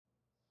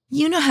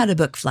You know how to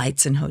book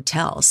flights and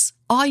hotels.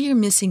 All you're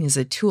missing is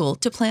a tool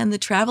to plan the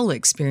travel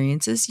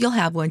experiences you'll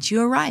have once you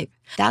arrive.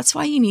 That's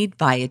why you need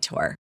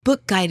Viator.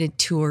 Book guided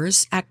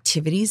tours,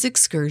 activities,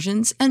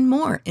 excursions, and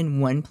more in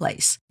one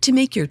place to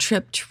make your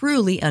trip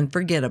truly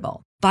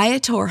unforgettable.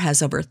 Viator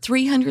has over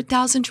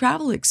 300,000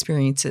 travel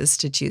experiences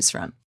to choose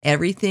from.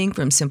 Everything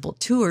from simple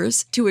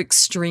tours to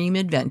extreme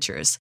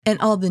adventures and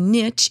all the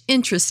niche,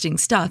 interesting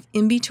stuff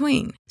in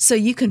between. So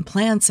you can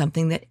plan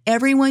something that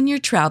everyone you're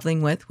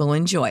traveling with will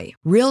enjoy.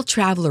 Real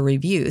traveler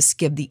reviews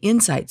give the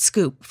inside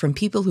scoop from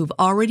people who've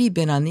already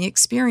been on the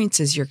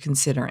experiences you're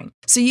considering.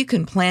 So you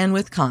can plan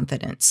with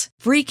confidence.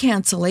 Free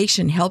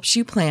cancellation helps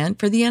you plan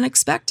for the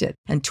unexpected.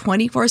 And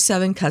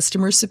 24/7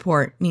 customer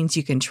support means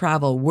you can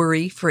travel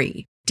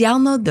worry-free.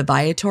 Download the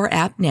Viator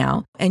app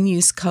now and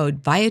use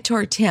code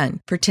Viator10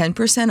 for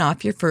 10%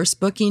 off your first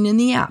booking in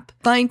the app.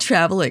 Find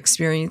travel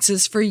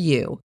experiences for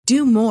you.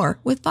 Do more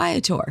with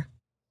Viator.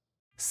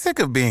 Sick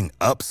of being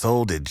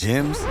upsold at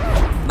gyms?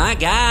 My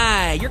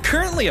guy, you're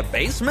currently a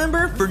base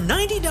member? For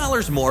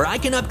 $90 more, I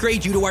can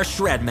upgrade you to our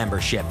Shred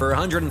membership. For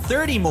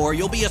 $130 more,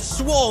 you'll be a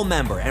Swole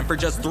member. And for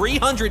just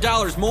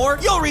 $300 more,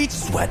 you'll reach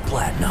Sweat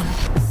Platinum.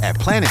 At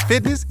Planet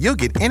Fitness, you'll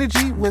get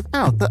energy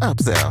without the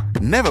upsell.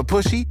 Never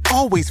pushy,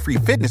 always free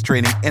fitness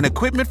training and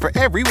equipment for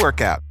every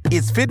workout.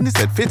 It's fitness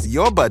that fits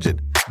your budget.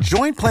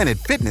 Join Planet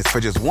Fitness for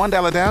just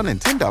 $1 down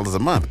and $10 a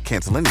month.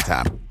 Cancel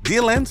anytime.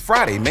 Deal ends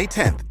Friday, May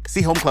 10th.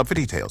 See Home Club for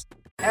details.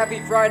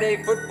 Happy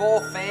Friday, football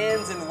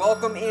fans, and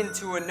welcome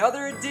into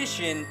another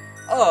edition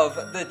of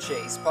the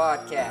Chase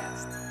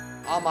Podcast.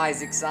 I'm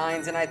Isaac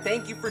Sines, and I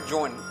thank you for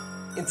joining me.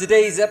 In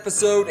today's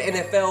episode,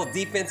 NFL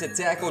defensive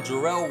tackle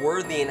Jerel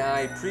Worthy and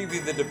I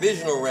preview the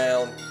divisional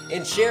round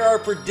and share our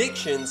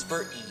predictions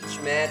for each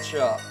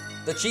matchup.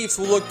 The Chiefs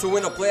will look to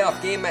win a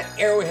playoff game at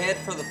Arrowhead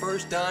for the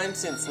first time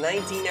since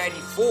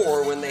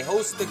 1994 when they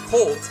host the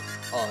Colts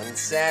on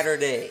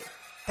Saturday.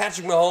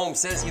 Patrick Mahomes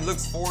says he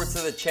looks forward to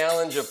the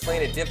challenge of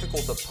playing a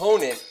difficult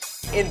opponent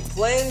and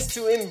plans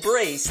to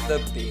embrace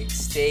the big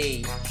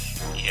stage.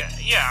 Yeah.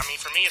 I mean,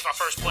 for me, it's my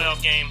first playoff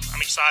game.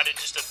 I'm excited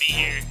just to be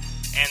here,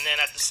 and then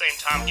at the same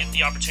time get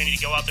the opportunity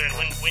to go out there and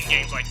win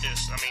games like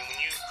this. I mean, when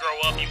you grow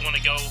up, you want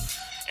to go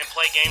and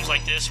play games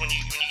like this. When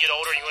you get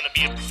older, you want to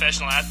be a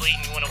professional athlete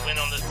and you want to win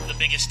on the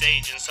biggest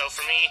stage. And so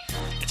for me,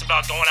 it's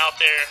about going out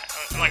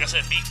there, like I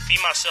said, be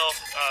myself,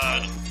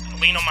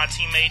 lean on my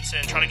teammates,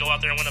 and try to go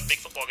out there and win a big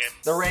football game.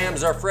 The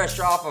Rams are fresh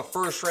off a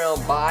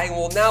first-round bye and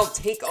will now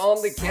take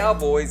on the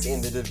Cowboys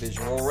in the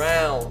divisional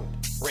round.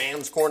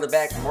 Rams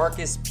cornerback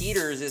Marcus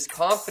Peters is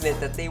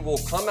confident that they will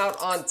come out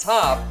on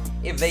top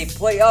if they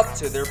play up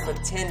to their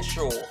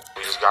potential.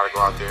 We just got to go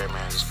out there,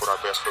 man, just put our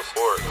best foot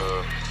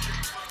forward.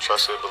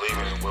 Trust and believe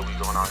in what we're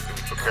going out and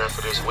prepare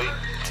for this week,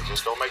 and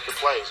just go make the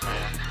plays,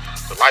 man.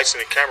 The lights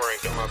and the camera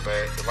ain't got my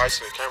bag. The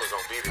lights and the camera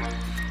gonna be there.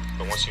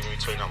 But once you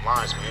between them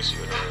lines, man, it's you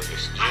and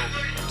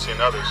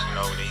 10 others, you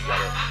know, and then you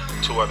got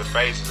 2 other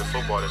phases of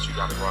football that you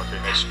got to go out there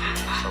and execute.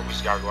 So we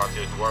just got to go out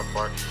there and do our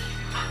part.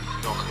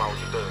 We're going to come out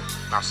with the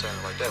dub. Not saying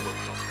it like that, but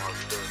we're going to come out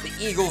with the dub. The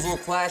Eagles will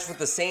clash with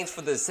the Saints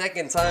for the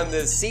second time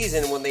this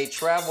season when they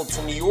travel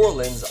to New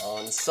Orleans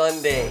on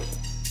Sunday.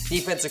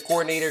 Defensive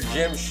coordinator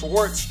Jim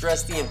Schwartz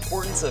stressed the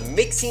importance of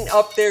mixing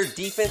up their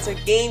defensive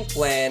game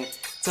plan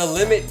to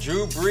limit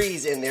Drew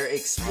Brees and their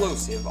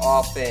explosive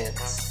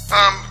offense.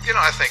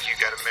 I think you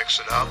got to mix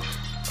it up.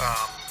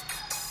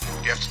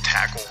 You have to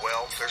tackle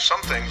well. There's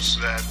some things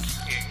that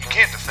you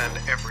can't defend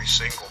every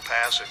single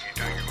pass. If you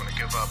do, you're going to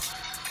give up,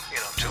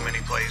 too many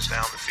plays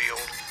down the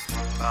field.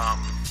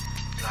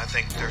 I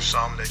think there's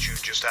some that you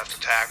just have to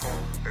tackle.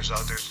 There's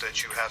others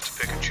that you have to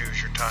pick and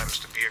choose your times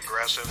to be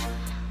aggressive.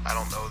 I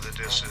don't know that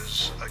this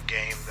is a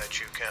game that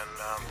you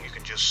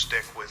can just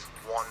stick with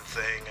one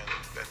thing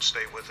and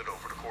stay with it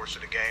over the course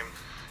of the game.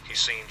 He's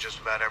seen just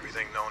about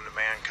everything known to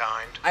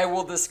mankind. I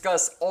will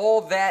discuss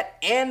all that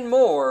and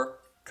more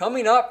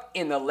coming up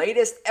in the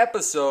latest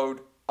episode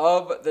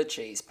of the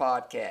Chase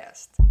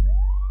Podcast.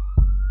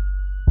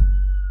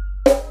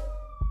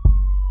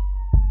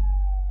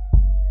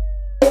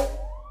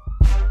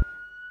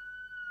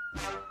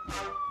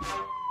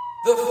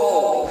 The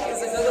following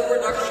is another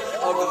production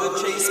of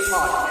the Chase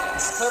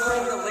Podcast,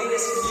 covering the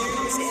latest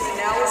news and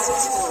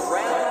analysis from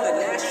around the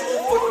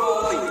National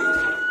Football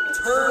League.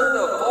 Turn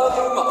the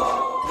volume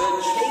up. The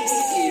chase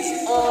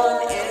is on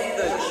and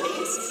the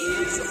chase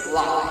is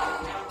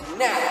live.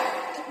 Now,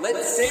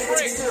 let's send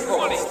to your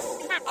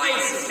host,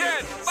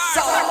 Isaac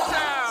Sines.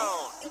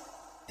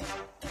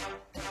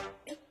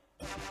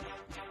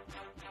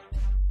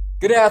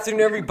 Good afternoon,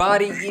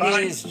 everybody.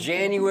 It is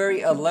January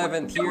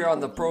 11th here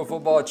on the Pro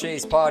Football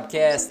Chase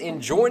Podcast,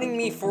 and joining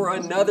me for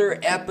another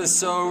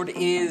episode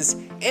is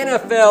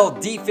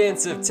NFL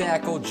defensive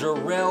tackle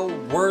Jerel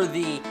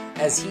Worthy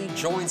as he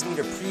joins me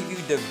to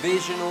preview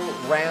divisional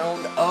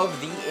round of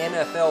the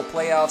NFL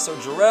playoffs. So,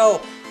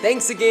 Jerel,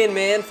 thanks again,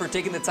 man, for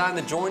taking the time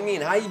to join me,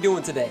 and how you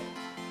doing today?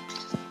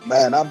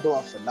 Man, I'm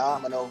doing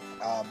phenomenal.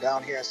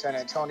 Down here in San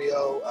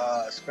Antonio,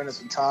 spending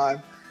some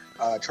time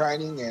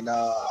training, and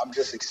I'm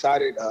just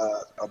excited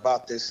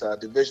about this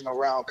divisional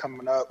round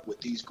coming up with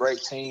these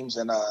great teams,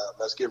 and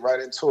let's get right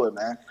into it,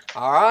 man.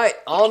 All right,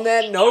 on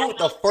that note,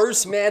 the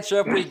first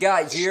matchup we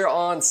got here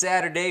on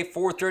Saturday,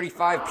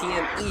 4:35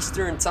 p.m.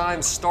 Eastern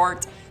Time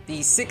start. The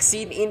 6th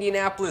seed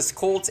Indianapolis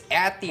Colts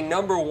at the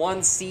number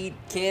 1 seed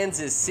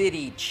Kansas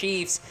City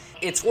Chiefs.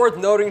 It's worth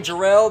noting,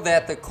 Jarrell,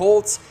 that the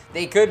Colts,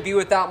 they could be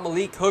without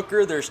Malik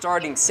Hooker, their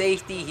starting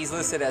safety. He's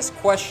listed as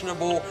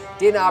questionable,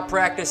 did not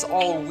practice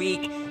all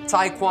week.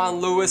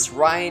 Tyquan Lewis,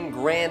 Ryan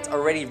Grant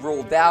already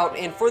ruled out.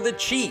 And for the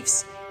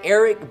Chiefs,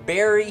 Eric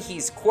Berry,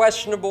 he's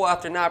questionable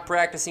after not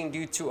practicing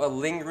due to a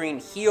lingering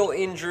heel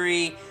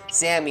injury.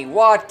 Sammy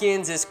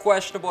Watkins is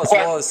questionable, as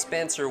well as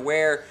Spencer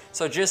Ware.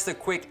 So just a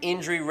quick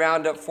injury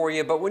roundup for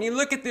you. But when you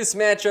look at this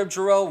matchup,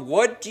 Jarrell,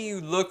 what do you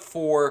look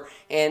for,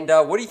 and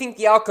what do you think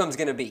the outcome's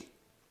going to be?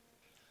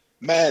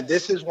 Man,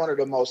 this is one of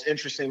the most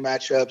interesting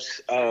matchups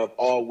of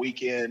all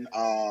weekend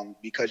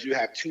because you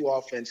have two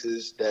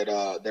offenses that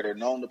are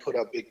known to put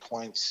up big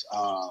points.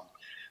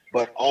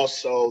 But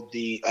also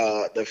the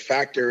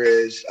factor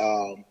is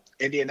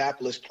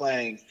Indianapolis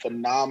playing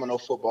phenomenal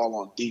football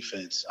on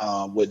defense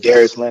with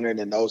Darius Leonard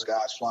and those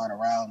guys flying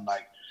around.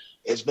 Like,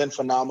 it's been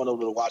phenomenal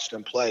to watch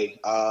them play.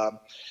 I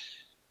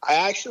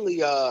actually,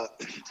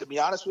 to be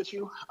honest with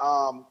you,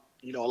 a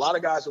lot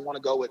of guys that want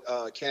to go with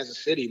Kansas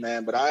City,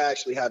 man, but I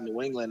actually have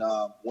New England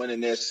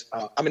winning this.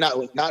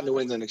 Not New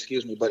England,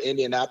 excuse me, but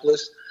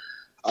Indianapolis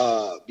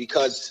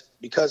because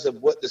of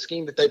what the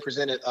scheme that they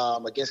presented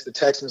against the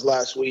Texans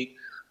last week.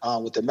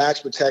 With the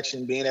max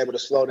protection, being able to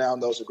slow down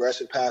those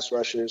aggressive pass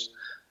rushers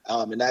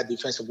and that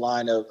defensive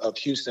line of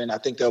Houston, I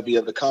think they'll be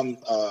able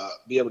to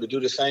be able to do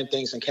the same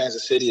things in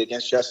Kansas City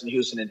against Justin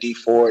Houston and Dee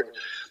Ford,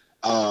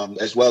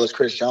 as well as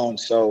Chris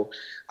Jones. So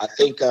I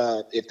think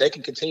if they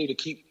can continue to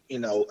keep,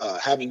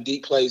 having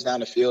deep plays down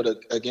the field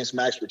against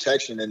max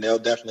protection, then they'll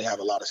definitely have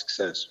a lot of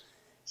success.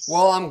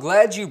 Well, I'm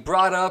glad you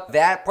brought up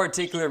that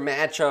particular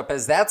matchup,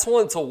 as that's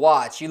one to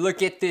watch. You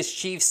look at this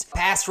Chiefs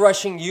pass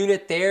rushing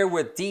unit there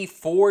with Dee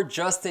Ford,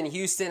 Justin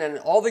Houston, and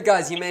all the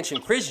guys you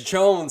mentioned. Chris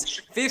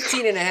Jones,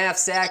 15.5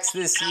 sacks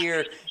this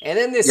year. And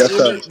then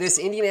this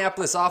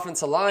Indianapolis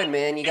offensive line,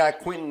 man, you got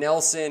Quentin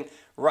Nelson,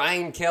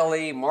 Ryan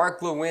Kelly,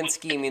 Mark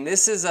Lewinsky. I mean,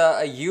 this is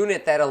a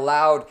unit that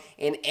allowed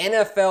an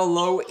NFL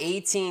low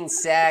 18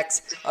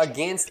 sacks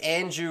against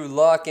Andrew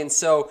Luck. And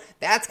so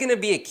that's going to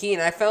be a key.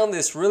 And I found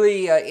this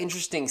really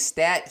interesting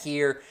stat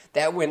here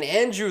that when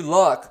Andrew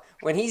Luck,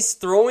 when he's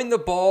throwing the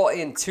ball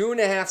in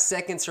 2.5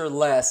 seconds or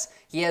less,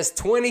 he has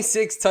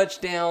 26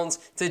 touchdowns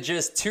to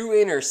just 2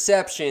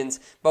 interceptions.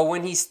 But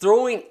when he's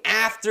throwing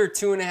after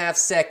 2.5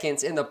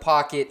 seconds in the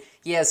pocket,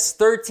 he has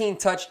 13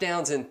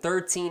 touchdowns and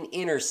 13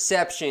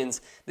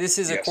 interceptions. This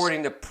is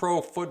according to Pro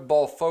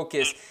Football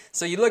Focus.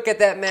 So you look at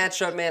that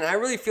matchup, man, I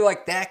really feel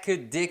like that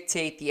could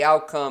dictate the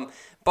outcome.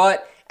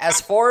 But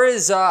as far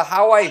as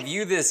how I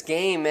view this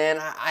game,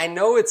 man, I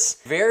know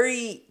it's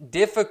very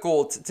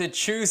difficult to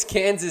choose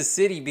Kansas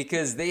City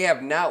because they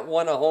have not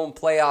won a home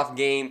playoff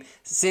game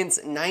since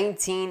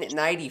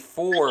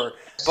 1994.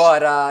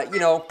 But,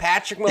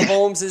 Patrick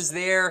Mahomes is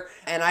there,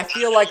 and I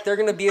feel like they're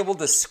going to be able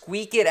to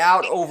squeak it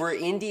out over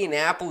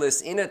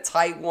Indianapolis in a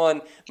tight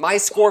one. My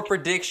score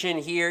prediction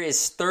here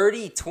is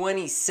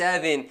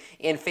 30-27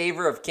 in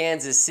favor of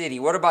Kansas City.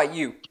 What about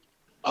you?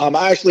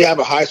 I actually have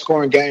a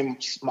high-scoring game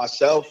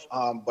myself,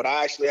 but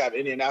I actually have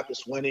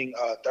Indianapolis winning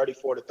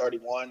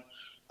 34-31.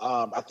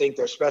 I think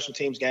their special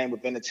teams game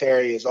with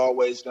Vinatieri is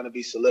always going to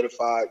be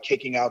solidified.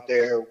 Kicking out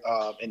there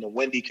in the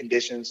windy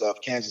conditions of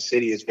Kansas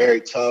City is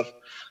very tough.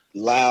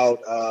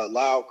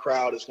 Loud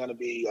crowd is going to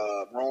be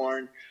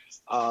roaring.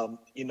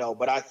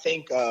 But I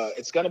think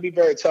it's going to be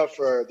very tough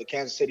for the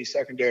Kansas City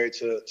secondary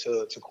to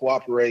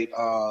cooperate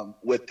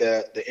with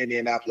the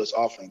Indianapolis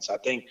offense. I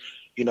think,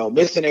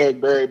 missing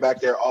Eric Berry back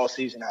there all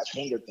season has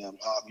hindered them.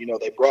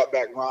 They brought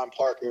back Ron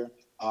Parker,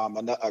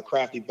 a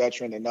crafty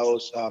veteran that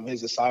knows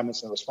his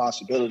assignments and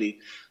responsibility.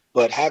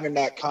 But having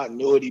that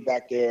continuity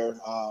back there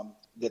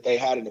that they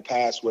had in the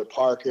past with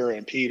Parker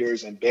and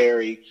Peters and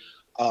Berry,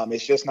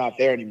 it's just not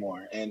there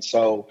anymore. And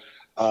so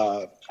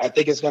I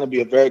think it's going to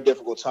be a very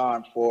difficult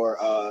time for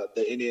not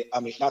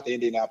the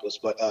Indianapolis,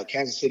 but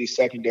Kansas City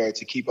secondary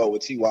to keep up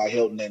with T.Y.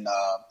 Hilton and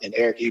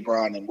Eric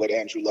Ebron and what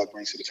Andrew Luck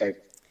brings to the table.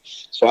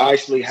 So I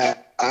actually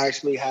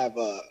have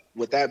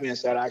with that being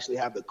said, I actually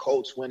have the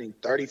Colts winning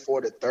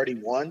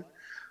 34-31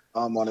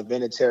 on a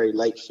Vinatieri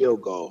late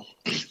field goal.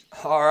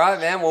 All right,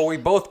 man. Well, we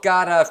both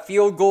got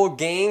field goal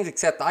games,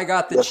 except I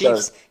got the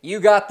Chiefs. Sir. You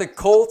got the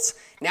Colts.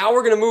 Now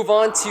we're going to move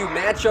on to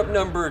matchup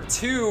number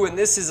 2, and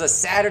this is a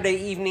Saturday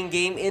evening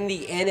game in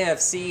the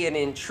NFC, an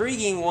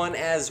intriguing one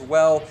as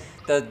well.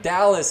 The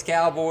Dallas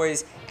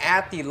Cowboys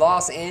at the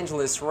Los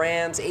Angeles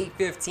Rams,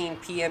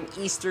 8:15 p.m.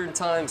 Eastern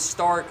Time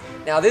start.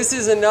 Now, this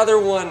is another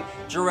one,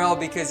 Jarrell,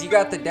 because you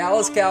got the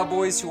Dallas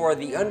Cowboys, who are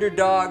the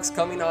underdogs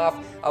coming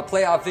off a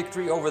playoff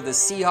victory over the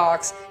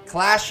Seahawks,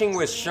 clashing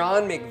with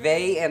Sean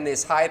McVay and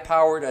this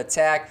high-powered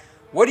attack.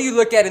 What do you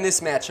look at in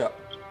this matchup?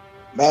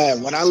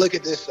 Man, when I look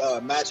at this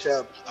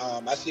matchup,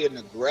 I see an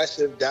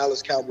aggressive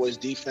Dallas Cowboys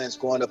defense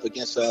going up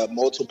against a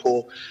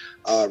multiple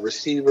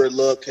receiver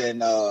look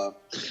and,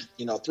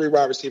 3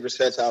 wide receiver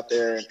sets out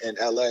there in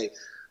LA.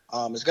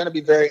 It's going to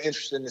be very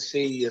interesting to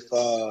see if,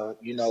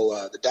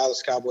 the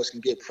Dallas Cowboys can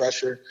get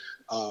pressure.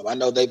 I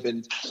know they've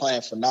been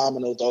playing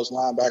phenomenal. Those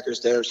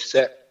linebackers, they're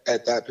set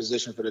at that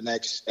position for the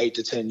next 8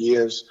 to 10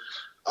 years.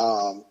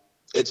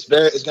 It's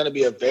going to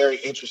be a very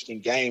interesting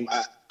game.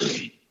 I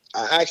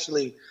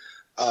actually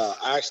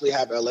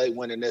have LA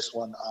winning this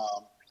one.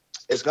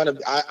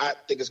 I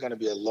think it's going to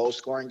be a low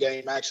scoring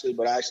game actually,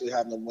 but I actually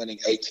have them winning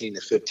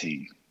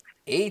 18-15.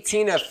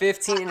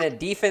 18-15 in a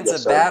defensive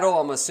Yes, battle,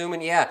 I'm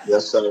assuming. Yeah.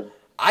 Yes, sir.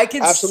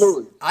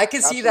 Absolutely. I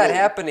can see Absolutely. that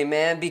happening,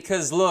 man,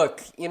 because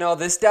look,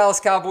 this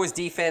Dallas Cowboys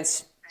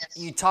defense,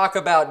 you talk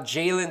about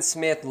Jalen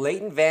Smith,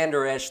 Leighton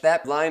Vander Esch,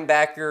 that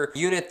linebacker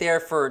unit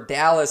there for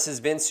Dallas has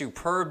been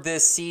superb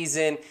this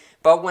season.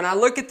 But when I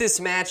look at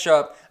this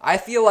matchup, I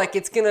feel like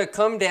it's going to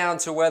come down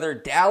to whether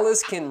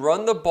Dallas can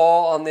run the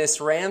ball on this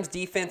Rams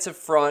defensive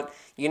front.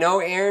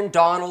 Aaron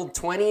Donald,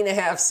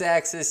 20.5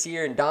 sacks this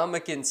year, and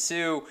Ndamukong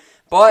Suh.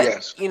 But,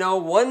 Yes.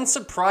 One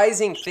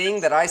surprising thing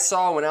that I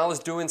saw when I was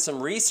doing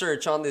some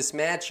research on this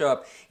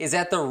matchup is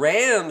that the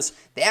Rams,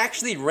 they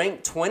actually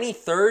ranked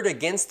 23rd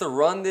against the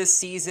run this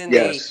season.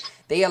 Yes.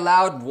 They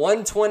allowed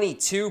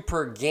 122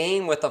 per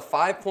game with a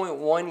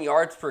 5.1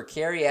 yards per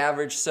carry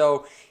average.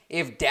 So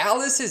if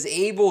Dallas is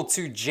able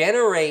to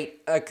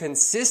generate a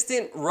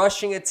consistent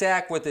rushing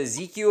attack with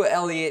Ezekiel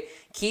Elliott,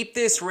 keep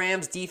this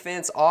Rams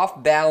defense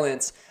off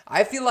balance,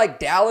 I feel like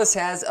Dallas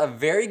has a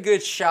very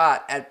good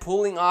shot at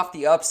pulling off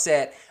the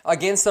upset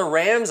against the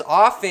Rams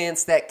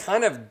offense that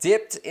kind of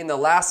dipped in the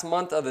last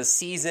month of the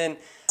season.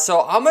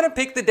 So I'm going to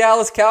pick the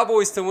Dallas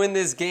Cowboys to win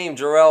this game,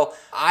 Jarrell.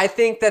 I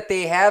think that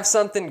they have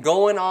something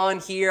going on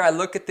here. I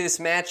look at this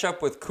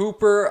matchup with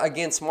Cooper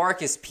against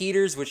Marcus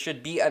Peters, which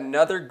should be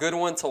another good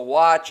one to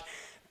watch.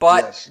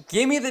 But Yes.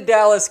 Give me the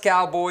Dallas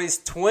Cowboys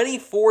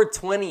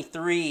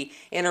 24-23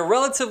 in a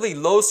relatively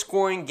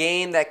low-scoring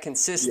game that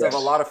consists of a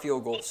Yes. lot of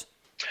field goals.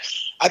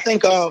 I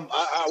think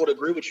I would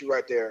agree with you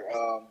right there.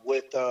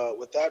 With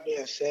that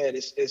being said,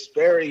 it's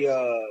very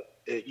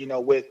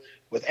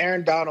with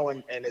Aaron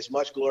Donald and as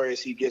much glory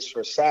as he gets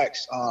for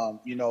sacks,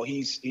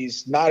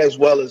 he's not as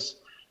well as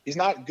he's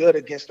not good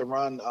against the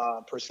run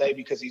per se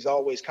because he's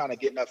always kind of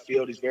getting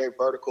upfield. He's very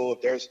vertical.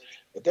 If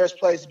there's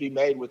plays to be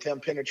made with him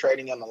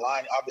penetrating on the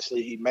line,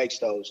 obviously he makes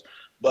those.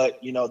 But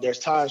there's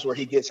times where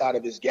he gets out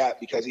of his gap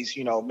because he's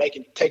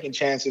taking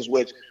chances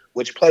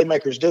which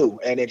playmakers do,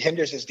 and it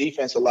hinders his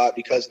defense a lot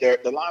because the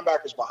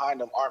linebackers behind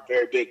them aren't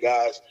very big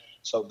guys.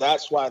 So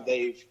that's why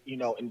they've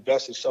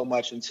invested so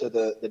much into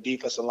the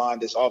defensive line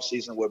this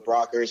offseason with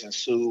Brockers and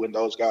Sue and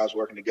those guys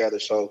working together.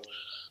 So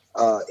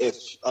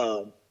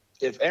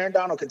if Aaron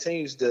Donald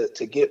continues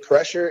to get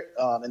pressure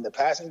in the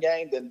passing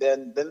game,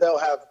 then they'll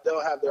have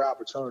their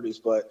opportunities.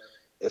 But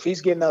if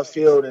he's getting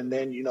upfield and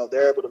then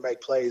they're able to make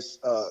plays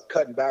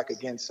cutting back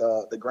against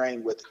the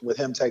grain with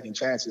him taking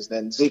chances,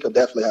 then Zeke will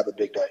definitely have a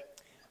big day.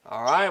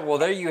 All right, well,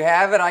 there you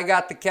have it. I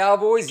got the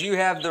Cowboys. You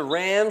have the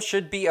Rams.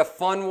 Should be a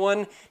fun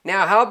one.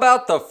 Now, how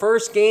about the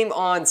first game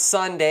on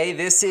Sunday?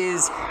 This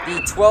is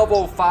the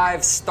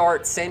 12:05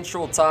 start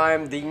Central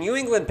Time. The New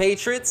England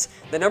Patriots,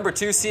 the number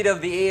 2 seed of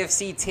the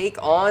AFC, take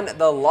on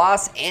the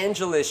Los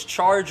Angeles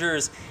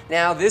Chargers.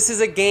 Now, this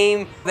is a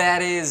game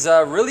that is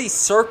really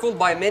circled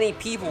by many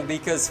people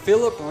because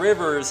Phillip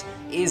Rivers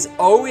is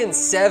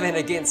 0-7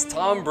 against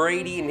Tom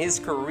Brady in his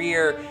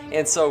career.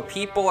 And so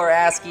people are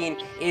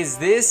asking, is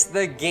this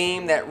the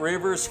game that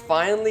Rivers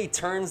finally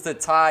turns the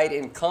tide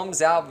and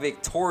comes out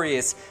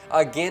victorious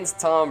against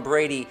Tom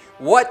Brady?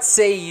 What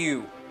say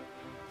you?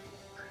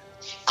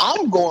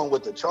 I'm going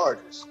with the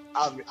Chargers.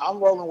 I'm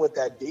rolling with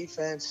that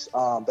defense.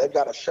 They've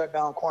got a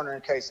shutdown corner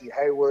in Casey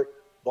Hayward,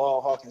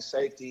 ball hawking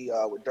safety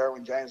with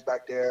Derwin James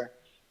back there.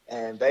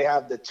 And they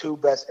have the 2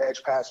 best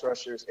edge pass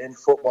rushers in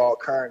football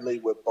currently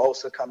with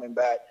Bosa coming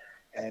back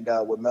and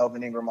with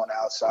Melvin Ingram on the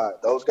outside.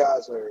 Those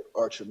guys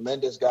are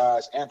tremendous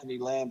guys. Anthony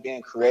Lynn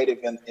being creative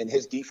in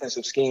his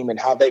defensive scheme and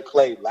how they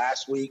played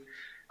last week.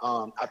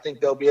 I think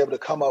they'll be able to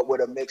come up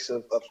with a mix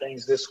of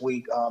things this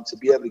week to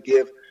be able to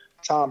give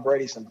Tom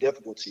Brady some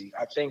difficulty.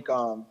 I think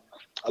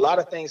a lot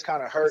of things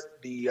kind of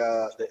hurt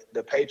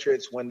the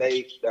Patriots when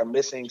they are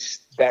missing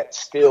that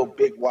still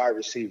big wide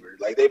receiver.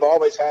 Like they've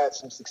always had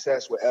some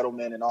success with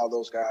Edelman and all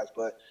those guys,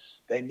 but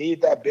they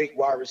need that big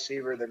wide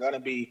receiver.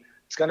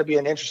 It's going to be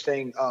an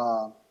interesting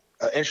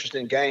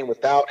game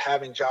without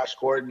having Josh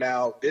Gordon.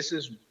 Now, this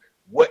is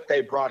what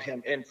they brought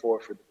him in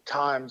for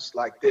times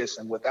like this,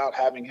 and without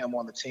having him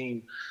on the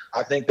team,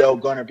 I think they're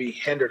going to be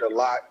hindered a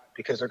lot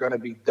because they're going to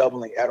be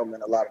doubling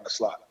Edelman a lot in the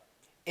slot.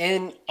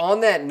 And on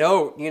that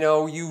note,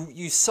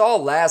 you saw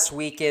last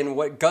weekend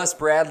what Gus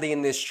Bradley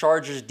and this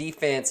Chargers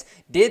defense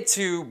did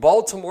to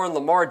Baltimore and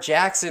Lamar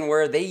Jackson,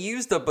 where they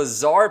used a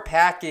bizarre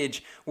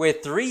package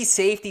with 3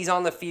 safeties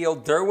on the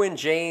field, Derwin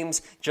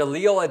James,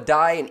 Jaleel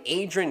Addae, and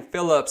Adrian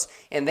Phillips,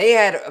 and they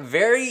had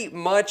very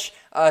much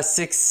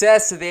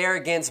success there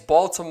against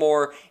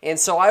Baltimore. And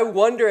so I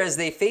wonder, as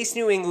they face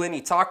New England, he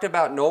talked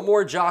about no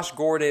more Josh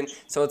Gordon,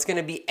 so it's going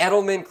to be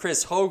Edelman,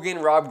 Chris Hogan,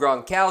 Rob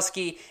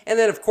Gronkowski, and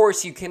then of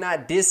course you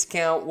cannot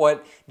discount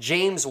what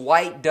James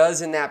White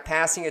does in that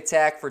passing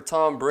attack for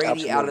Tom Brady.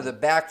 Absolutely. Out of the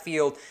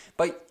backfield.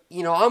 But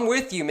I'm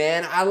with you,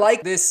 man. I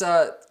like this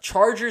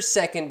Chargers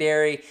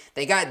secondary.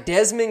 They got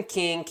Desmond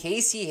King,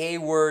 Casey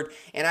Hayward,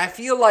 and I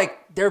feel like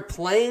they're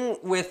playing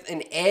with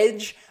an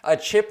edge, a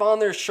chip on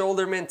their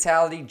shoulder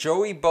mentality.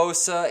 Joey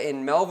Bosa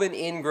and Melvin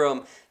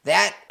Ingram,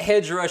 that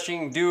edge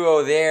rushing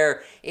duo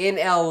there in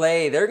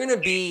LA, they're going to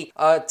be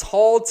a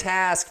tall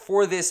task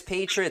for this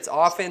Patriots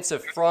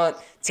offensive front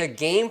to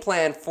game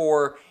plan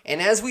for.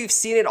 And as we've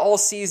seen it all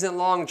season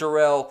long,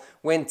 Jarrell,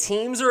 when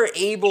teams are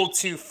able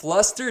to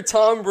fluster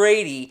Tom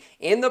Brady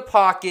in the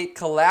pocket,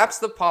 collapse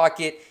the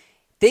pocket,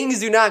 things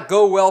do not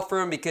go well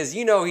for him because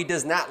he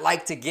does not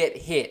like to get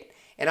hit.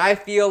 And I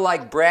feel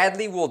like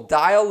Bradley will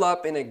dial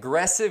up an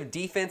aggressive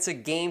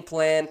defensive game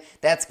plan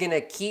that's going to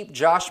keep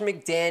Josh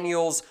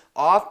McDaniels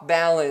off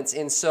balance.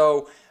 And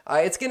so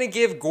it's going to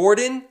give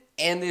Gordon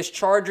and this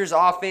Chargers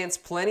offense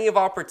plenty of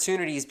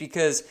opportunities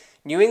because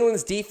New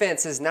England's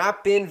defense has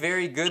not been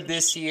very good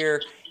this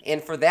year. And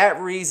for that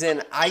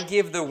reason, I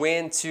give the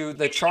win to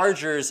the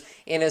Chargers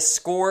in a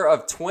score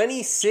of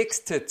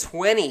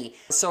 26-20.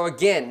 So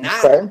again,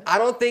 I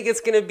don't think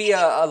it's going to be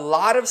a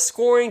lot of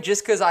scoring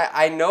just because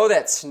I know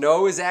that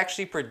snow is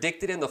actually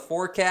predicted in the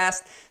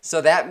forecast.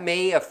 So that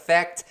may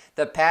affect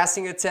the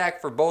passing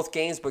attack for both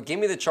games. But give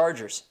me the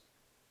Chargers.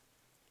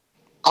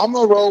 I'm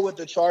going to roll with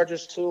the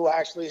Chargers too. I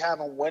actually have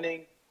them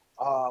winning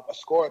a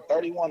score of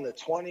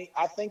 31-20.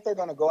 I think they're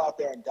going to go out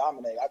there and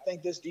dominate. I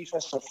think this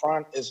defensive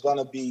front is going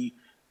to be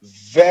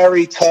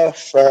very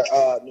tough for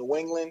New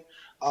England.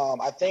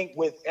 I think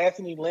with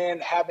Anthony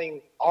Lynn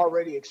having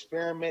already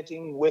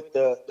experimenting with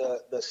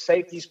the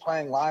safeties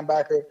playing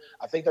linebacker,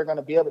 I think they're going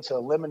to be able to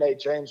eliminate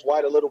James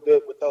White a little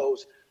bit with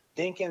those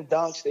dink and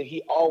dunks that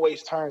he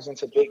always turns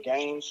into big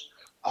games.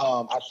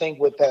 I think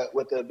with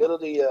the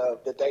ability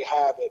that they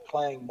have at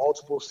playing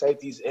multiple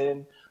safeties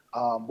in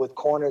with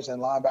corners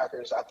and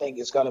linebackers, I think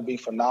it's going to be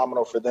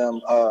phenomenal for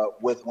them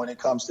when it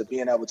comes to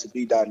being able to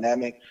be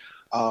dynamic.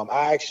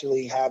 I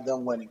actually have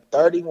them winning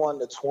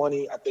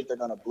 31-20. I think they're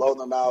going to blow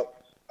them out,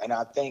 and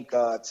I think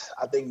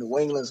New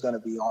England's going to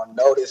be on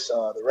notice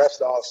the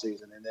rest of the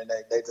offseason, and then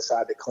they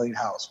decide to clean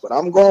house. But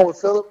I'm going with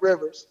Phillip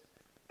Rivers,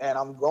 and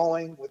I'm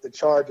going with the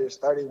Chargers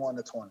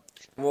 31-20.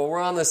 Well,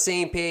 we're on the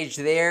same page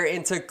there.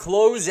 And to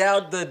close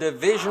out the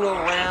divisional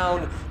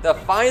round, the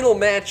final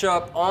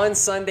matchup on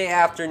Sunday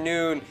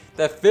afternoon,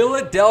 the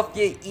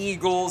Philadelphia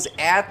Eagles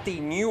at the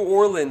New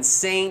Orleans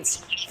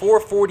Saints,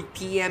 4:40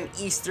 p.m.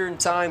 Eastern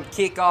Time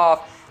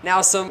kickoff.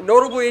 Now, some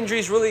notable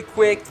injuries really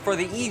quick. For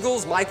the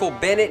Eagles, Michael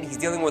Bennett, he's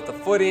dealing with a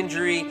foot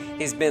injury.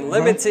 He's been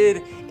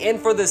limited. And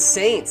for the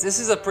Saints, this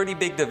is a pretty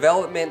big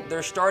development.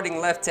 Their starting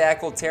left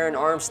tackle, Terron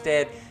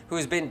Armstead,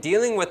 who's been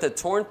dealing with a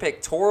torn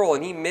pectoral,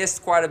 and he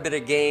missed quite a bit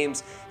of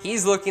games.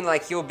 He's looking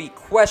like he'll be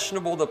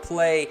questionable to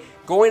play,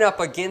 going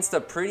up against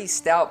a pretty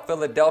stout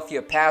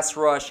Philadelphia pass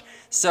rush.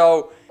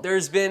 So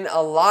there's been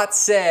a lot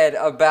said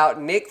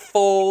about Nick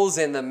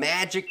Foles and the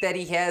magic that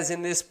he has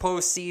in this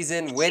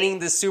postseason, winning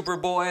the Super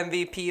Bowl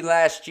MVP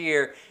last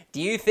year.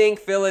 Do you think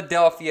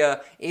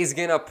Philadelphia is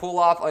going to pull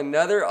off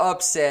another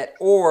upset,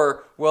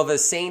 or will the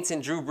Saints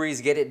and Drew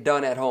Brees get it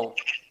done at home?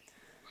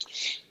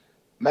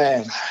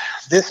 Man,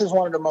 this is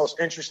one of the most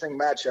interesting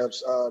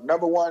matchups.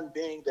 Number one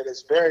being that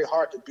it's very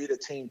hard to beat a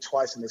team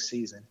twice in the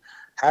season.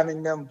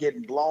 Having them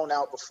getting blown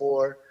out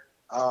before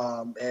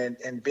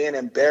and being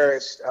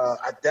embarrassed,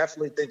 I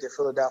definitely think that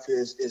Philadelphia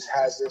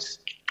has this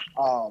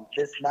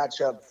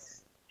matchup,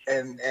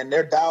 and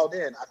they're dialed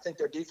in. I think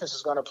their defense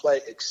is going to play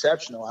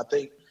exceptional. I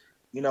think,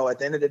 at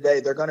the end of the day,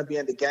 they're going to be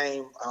in the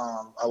game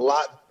a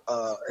lot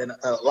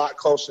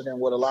closer than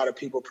what a lot of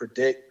people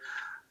predict.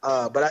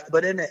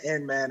 But in the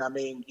end, man, I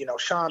mean,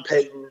 Sean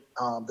Payton,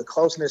 the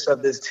closeness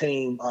of this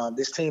team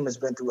has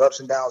been through ups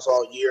and downs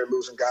all year,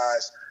 losing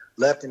guys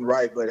left and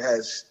right,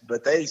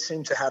 but they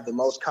seem to have the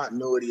most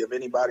continuity of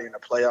anybody in the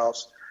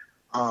playoffs.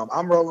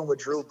 I'm rolling with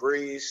Drew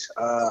Brees.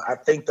 I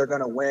think they're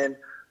going to win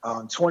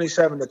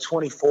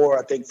 27-24.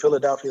 I think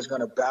Philadelphia is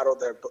going to battle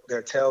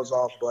their tails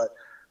off, but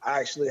I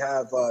actually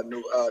have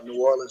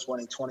New Orleans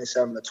winning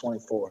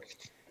 27-24.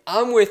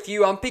 I'm with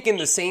you. I'm picking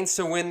the Saints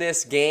to win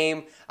this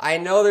game. I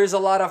know there's a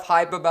lot of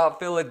hype about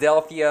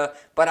Philadelphia,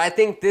 but but I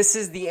think this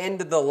is the end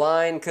of the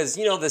line because,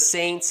 the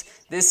Saints,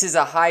 this is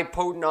a high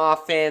potent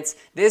offense.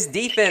 This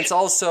defense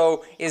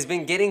also has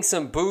been getting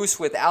some boost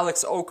with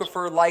Alex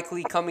Okafor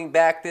likely coming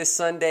back this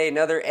Sunday,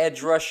 another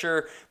edge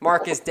rusher,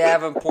 Marcus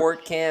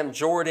Davenport, Cam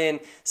Jordan.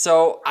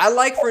 So I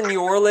like for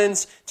New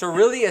Orleans to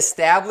really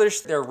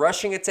establish their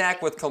rushing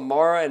attack with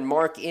Kamara and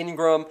Mark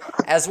Ingram,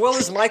 as well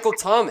as Michael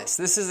Thomas.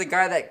 This is a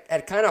guy that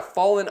had kind of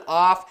fallen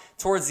off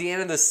towards the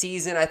end of the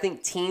season. I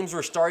think teams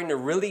were starting to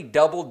really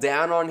double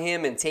down on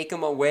him and take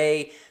him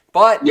away.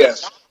 But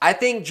yes, I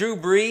think Drew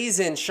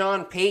Brees and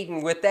Sean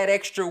Payton, with that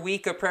extra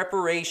week of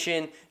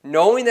preparation,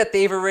 knowing that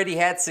they've already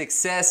had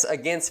success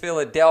against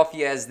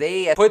Philadelphia as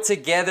they put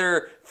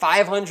together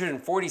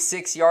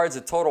 546 yards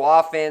of total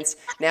offense.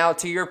 Now,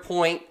 to your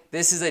point,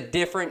 this is a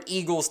different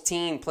Eagles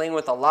team playing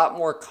with a lot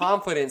more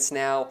confidence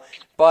now.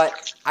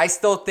 But I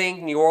still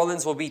think New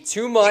Orleans will be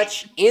too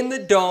much in the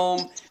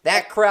Dome.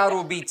 That crowd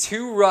will be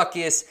too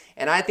ruckus.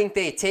 And I think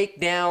they take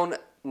down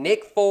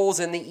Nick Foles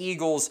and the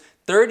Eagles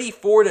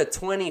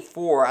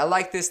 34-24. I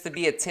like this to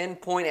be a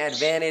 10-point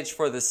advantage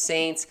for the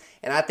Saints,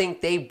 and I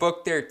think they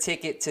booked their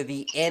ticket to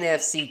the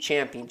NFC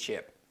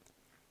Championship.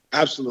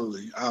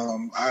 Absolutely.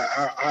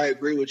 I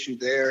agree with you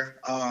there.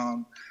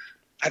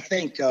 I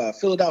think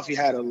Philadelphia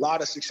had a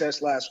lot of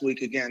success last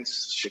week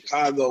against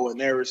Chicago and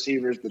their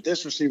receivers, but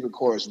this receiver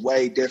core is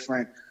way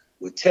different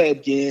with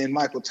Ted Ginn,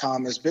 Michael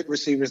Thomas, big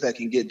receivers that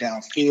can get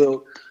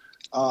downfield.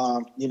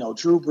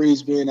 Drew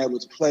Brees being able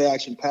to play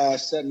action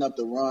pass, setting up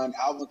the run,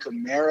 Alvin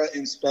Kamara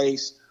in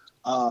space.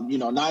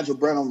 Nigel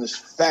Brennan is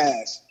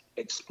fast,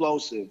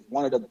 explosive,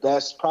 one of the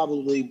best,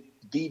 probably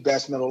the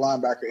best middle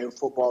linebacker in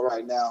football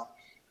right now.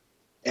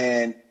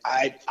 And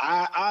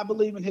I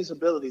believe in his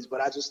abilities, but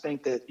I just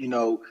think that,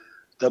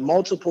 the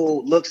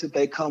multiple looks that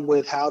they come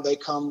with, how they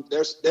come,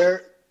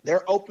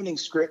 their opening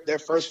script, their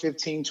first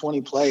 15,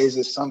 20 plays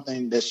is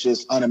something that's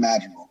just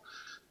unimaginable.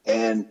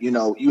 And,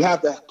 you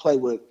have to play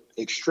with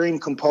extreme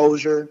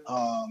composure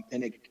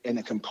and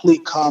a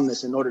complete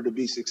calmness in order to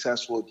be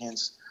successful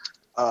against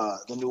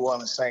the New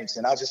Orleans Saints.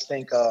 And I just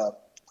think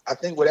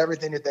with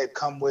everything that they've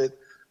come with,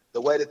 the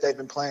way that they've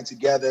been playing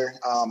together,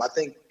 I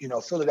think,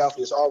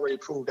 Philadelphia has already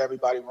proved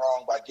everybody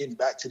wrong by getting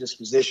back to this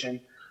position.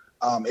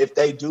 If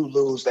they do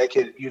lose, they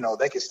could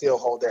still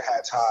hold their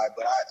hats high.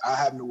 But I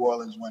have New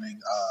Orleans winning.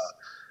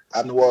 I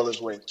have New Orleans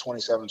winning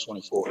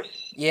 27-24.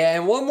 Yeah,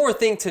 and one more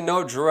thing to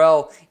note,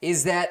 Jarrell,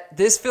 is that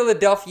this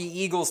Philadelphia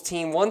Eagles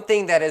team, one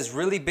thing that has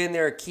really been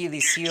their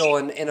Achilles heel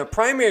and a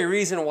primary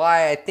reason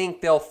why I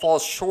think they'll fall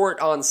short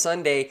on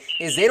Sunday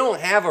is they don't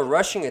have a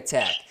rushing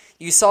attack.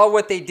 You saw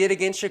what they did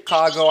against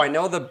Chicago. I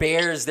know the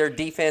Bears, their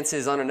defense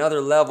is on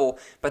another level,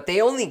 but they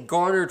only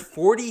garnered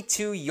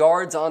 42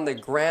 yards on the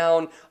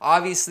ground.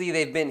 Obviously,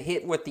 they've been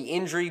hit with the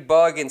injury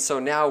bug, and so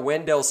now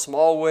Wendell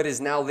Smallwood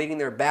is now leading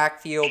their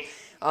backfield.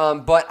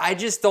 But I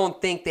just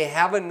don't think they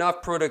have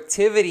enough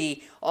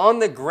productivity on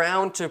the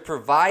ground to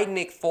provide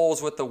Nick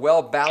Foles with a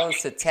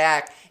well-balanced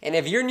attack. And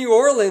if you're New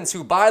Orleans,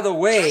 who, by the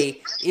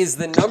way, is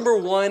the number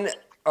one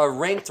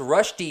ranked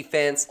rush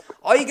defense,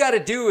 all you got to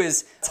do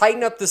is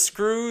tighten up the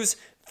screws,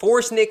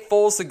 force Nick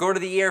Foles to go to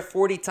the air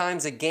 40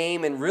 times a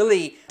game, and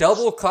really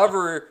double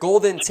cover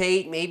Golden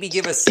Tate, maybe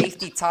give a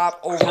safety top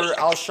over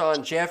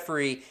Alshon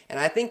Jeffrey. And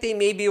I think they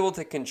may be able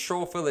to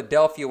control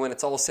Philadelphia when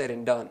it's all said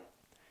and done.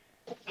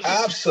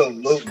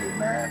 Absolutely,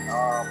 man.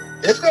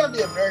 It's going to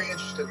be a very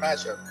interesting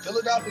matchup.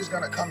 Philadelphia's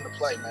going to come to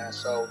play, man.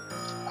 So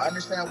I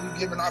understand we've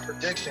given our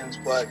predictions,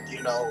 but, you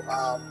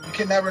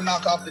can never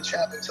knock off the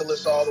champ until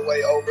it's all the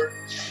way over.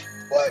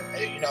 But,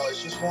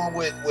 it's just one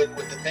with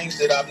the things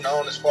that I've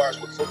known as far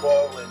as with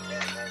football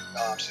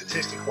and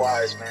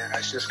statistic-wise, man.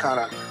 It's just kind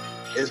of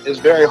it's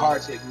very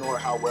hard to ignore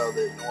how well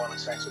the New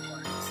Orleans Saints are playing.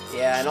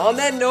 Yeah, and on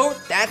that note,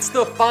 that's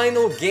the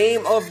final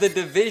game of the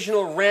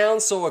divisional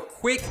round. So a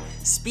quick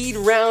speed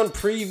round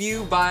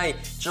preview by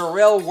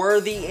Jarrell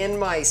Worthy and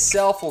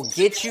myself will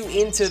get you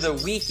into the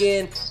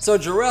weekend. So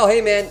Jarrell, hey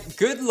man,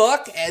 good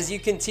luck as you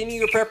continue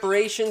your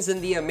preparations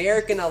in the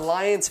American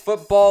Alliance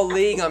Football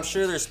League. I'm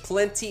sure there's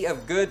plenty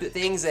of good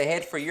things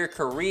ahead for your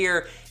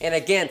career. And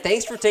again,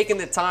 thanks for taking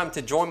the time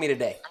to join me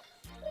today.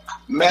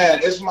 Man,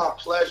 it's my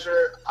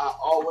pleasure. I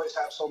always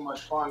have so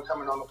much fun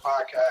coming on the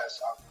podcast.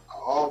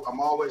 I'm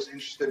always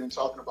interested in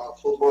talking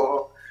about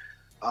football,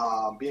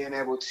 being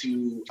able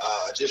to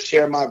just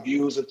share my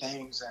views of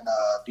things and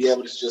be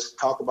able to just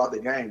talk about the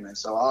game. And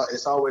so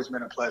it's always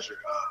been a pleasure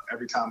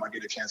every time I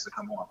get a chance to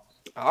come on.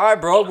 All right,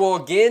 bro. Well,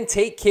 again,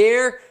 take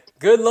care.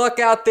 Good luck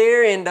out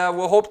there, and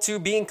we'll hope to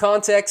be in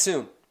contact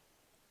soon.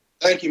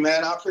 Thank you,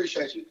 man. I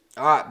appreciate you.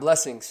 All right.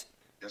 Blessings.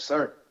 Yes,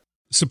 sir.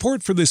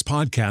 Support for this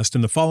podcast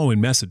and the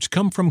following message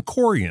come from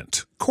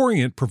Corient.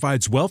 Corient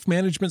provides wealth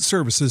management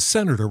services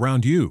centered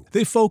around you.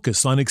 They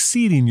focus on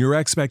exceeding your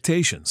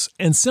expectations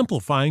and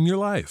simplifying your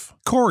life.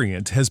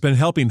 Corient has been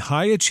helping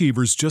high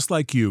achievers just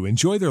like you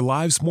enjoy their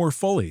lives more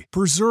fully,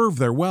 preserve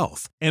their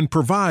wealth, and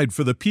provide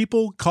for the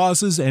people,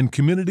 causes, and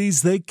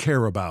communities they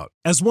care about.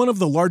 As one of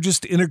the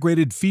largest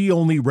integrated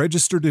fee-only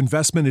registered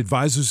investment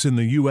advisors in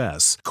the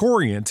U.S.,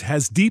 Corient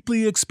has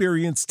deeply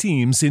experienced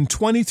teams in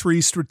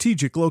 23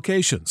 strategic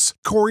locations.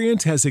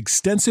 Corient has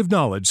extensive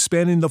knowledge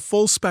spanning the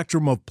full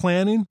spectrum of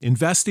planning,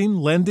 investing,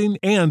 lending,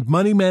 and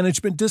money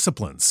management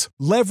disciplines.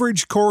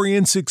 Leverage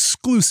Corient's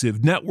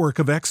exclusive network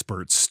of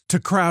experts to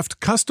craft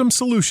custom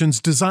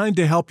solutions designed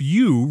to help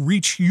you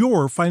reach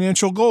your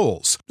financial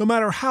goals, no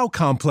matter how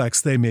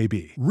complex they may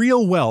be.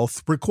 Real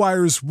wealth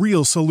requires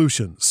real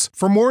solutions.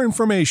 For more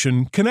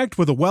information, connect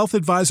with a wealth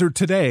advisor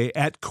today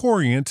at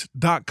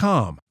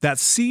Corient.com.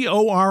 That's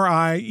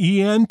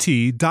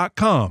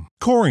Corient.com.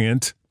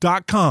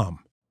 Corient.com.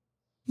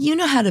 You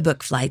know how to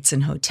book flights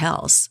and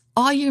hotels.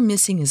 All you're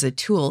missing is a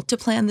tool to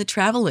plan the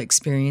travel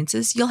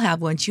experiences you'll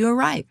have once you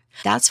arrive.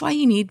 That's why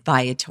you need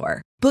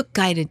Viator. Book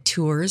guided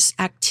tours,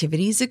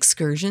 activities,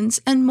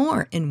 excursions, and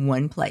more in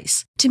one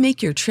place to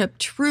make your trip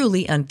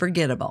truly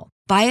unforgettable.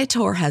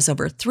 Viator has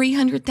over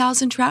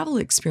 300,000 travel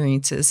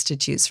experiences to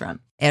choose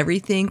from.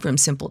 Everything from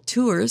simple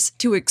tours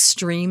to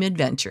extreme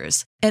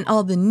adventures and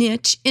all the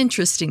niche,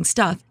 interesting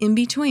stuff in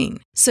between.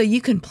 So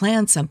you can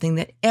plan something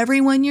that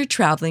everyone you're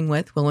traveling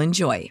with will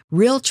enjoy.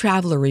 Real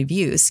traveler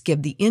reviews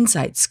give the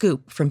inside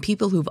scoop from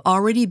people who've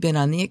already been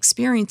on the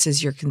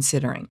experiences you're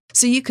considering.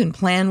 So you can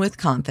plan with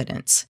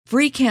confidence.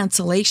 Free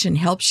cancellation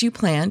helps you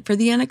plan for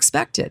the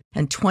unexpected.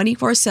 And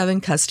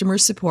 24/7 customer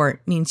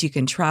support means you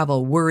can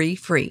travel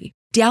worry-free.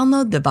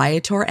 Download the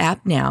Viator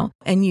app now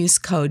and use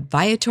code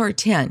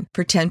Viator10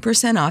 for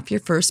 10% off your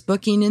first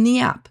booking in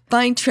the app.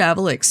 Find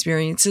travel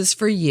experiences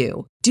for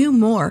you. Do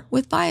more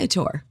with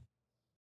Viator.